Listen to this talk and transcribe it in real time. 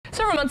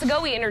Several months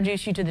ago, we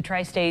introduced you to the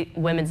Tri-State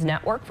Women's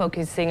Network,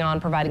 focusing on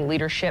providing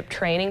leadership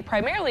training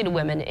primarily to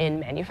women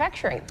in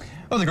manufacturing.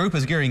 Well, the group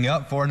is gearing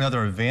up for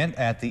another event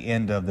at the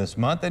end of this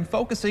month and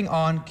focusing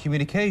on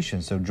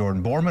communication. So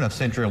Jordan Borman of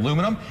Century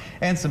Aluminum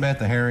and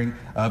Samantha Herring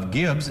of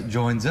Gibbs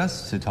joins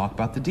us to talk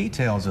about the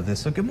details of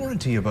this. So good morning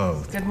to you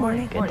both. Good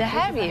morning. Good to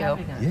have you.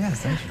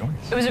 Yes, thanks for joining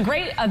us. It was a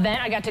great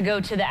event. I got to go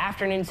to the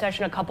afternoon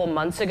session a couple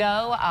months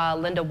ago.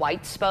 Linda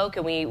White spoke,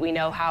 and we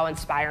know how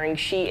inspiring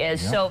she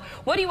is. Yep. So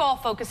what are you all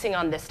focusing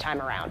on this time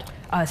around?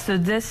 So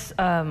this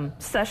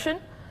session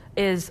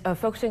is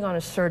focusing on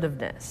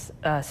assertiveness.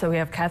 So we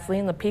have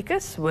Kathleen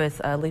Lapicus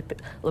with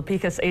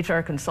Lapicus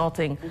HR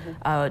Consulting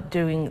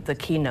doing the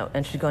keynote,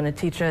 and she's going to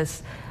teach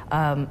us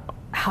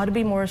how to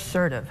be more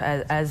assertive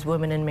as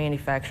women in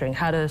manufacturing,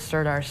 how to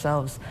assert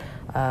ourselves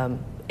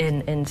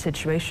in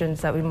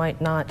situations that we might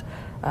not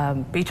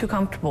be too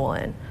comfortable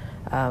in.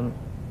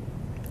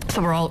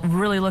 So we're all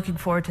really looking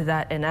forward to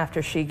that, and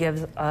after she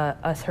gives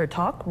us her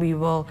talk, we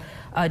will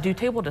do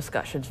table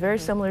discussions, very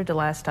similar to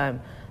last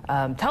time,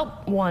 to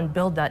help, one,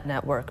 build that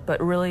network,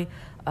 but really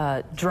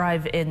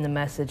drive in the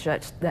message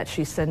that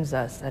she sends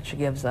us, that she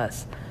gives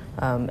us,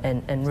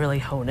 and really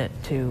hone it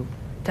to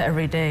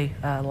everyday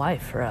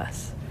life for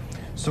us.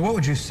 So what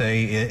would you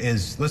say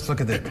is, let's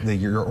look at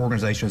your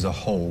organization as a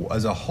whole.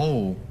 As a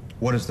whole,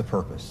 what is the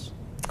purpose?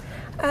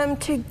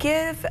 To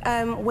give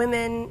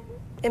women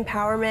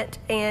empowerment,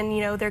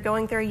 and they're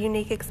going through a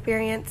unique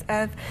experience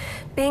of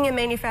being in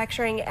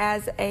manufacturing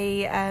as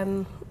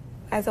a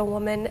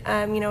woman.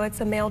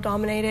 It's a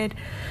male-dominated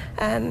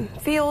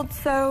field,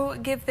 so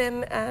give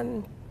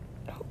them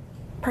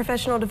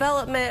professional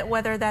development,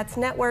 whether that's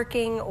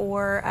networking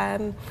or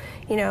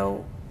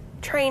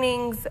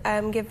trainings,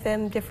 give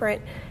them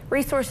different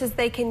resources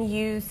they can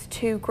use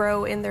to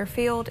grow in their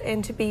field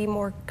and to be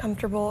more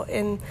comfortable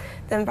in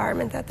the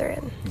environment that they're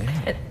in.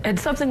 Yeah. And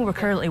something we're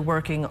currently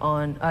working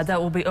on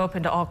that will be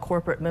open to all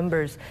corporate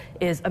members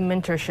is a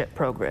mentorship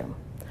program.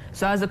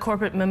 So as a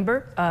corporate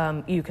member,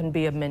 you can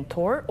be a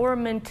mentor or a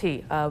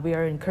mentee. We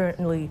are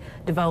currently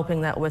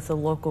developing that with a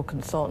local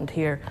consultant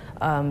here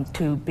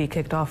to be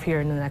kicked off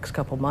here in the next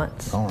couple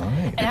months. All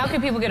right. And how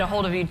can people get a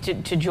hold of you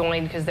to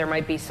join? Because there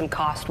might be some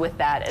cost with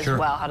that as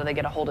well. How do they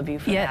get a hold of you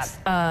for that?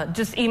 Yes,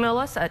 just email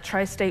us at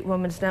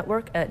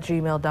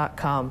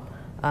tristatewomensnetwork@gmail.com.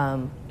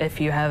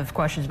 If you have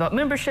questions about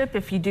membership,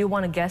 if you do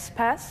want a guest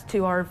pass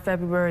to our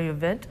February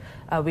event,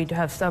 we do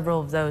have several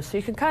of those, so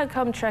you can kind of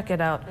come check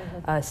it out,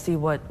 see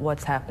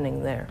what's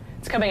happening there.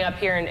 It's coming up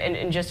here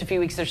in just a few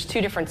weeks. There's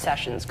 2 different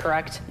sessions,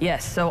 correct?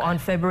 Yes, so on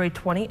February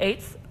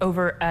 28th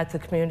over at the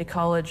Community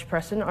College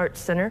Preston Arts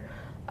Center,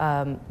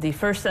 the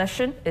first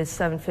session is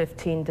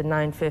 7:15 to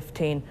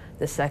 9:15,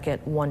 the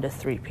second 1 to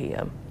 3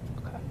 p.m.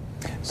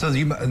 So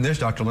there's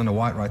Dr. Linda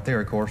White right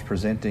there, of course,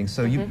 presenting.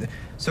 So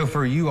so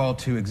for you all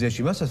to exist,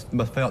 you must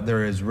have felt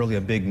there is really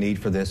a big need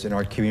for this in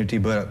our community,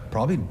 but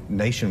probably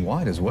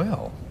nationwide as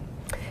well.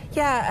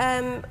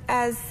 Yeah,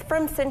 as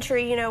from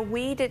Century,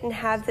 we didn't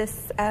have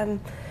this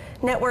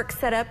network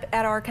set up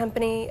at our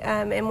company,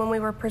 and when we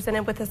were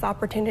presented with this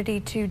opportunity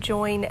to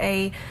join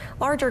a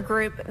larger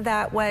group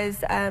that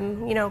was,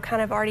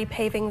 kind of already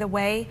paving the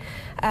way,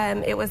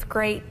 it was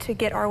great to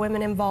get our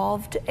women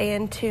involved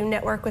and to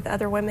network with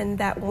other women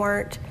they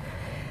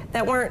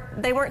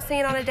weren't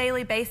seeing on a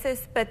daily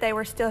basis, but they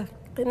were still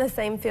in the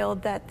same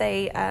field that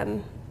they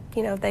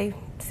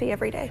see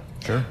every day.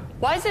 Sure.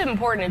 Why is it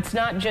important? It's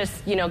not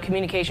just,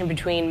 communication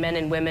between men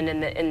and women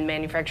in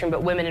manufacturing,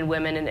 but women and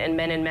women and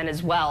men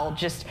as well.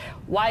 Just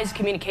why is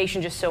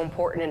communication just so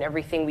important in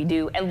everything we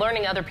do, and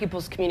learning other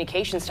people's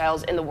communication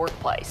styles in the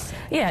workplace?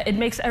 Yeah, it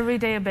makes every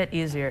day a bit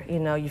easier.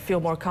 You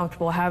feel more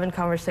comfortable having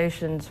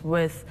conversations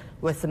with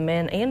the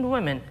men and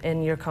women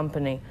in your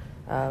company.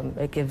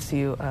 It gives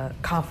you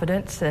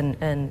confidence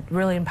and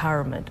really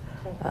empowerment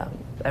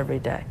every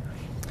day.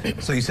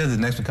 So you said the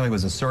next one coming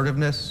was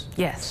assertiveness?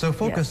 Yes. So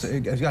focus,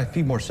 I've got a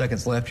few more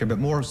seconds left here, but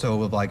more so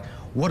with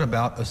what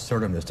about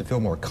assertiveness? To feel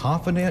more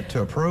confident,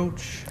 to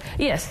approach?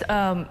 Yes.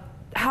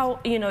 How,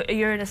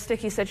 you're in a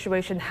sticky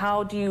situation,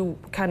 how do you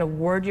kind of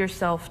word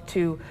yourself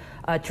to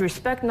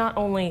respect not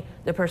only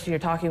the person you're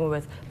talking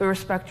with, but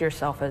respect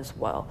yourself as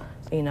well?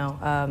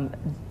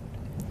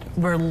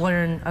 We're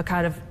learning a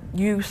kind of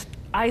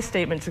I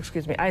statements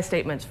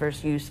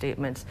versus you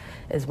statements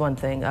is one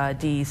thing.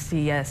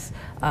 DCS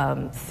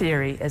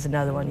theory is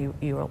another one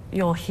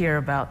you'll hear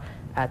about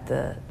at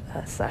the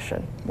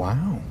session.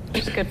 Wow.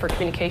 It's good for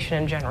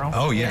communication in general.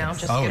 Oh, yeah.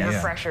 Just get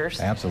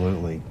refreshers.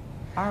 Absolutely.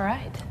 All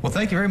right. Well,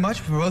 thank you very much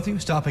for both of you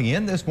stopping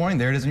in this morning.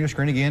 There it is on your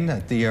screen again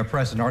at the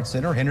Preston Arts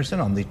Center, Henderson,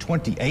 on the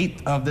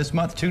 28th of this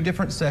month. 2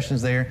 different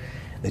sessions there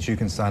that you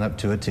can sign up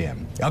to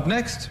attend. Up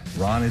next,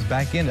 Ron is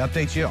back in to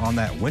update you on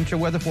that winter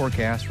weather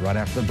forecast right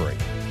after the break.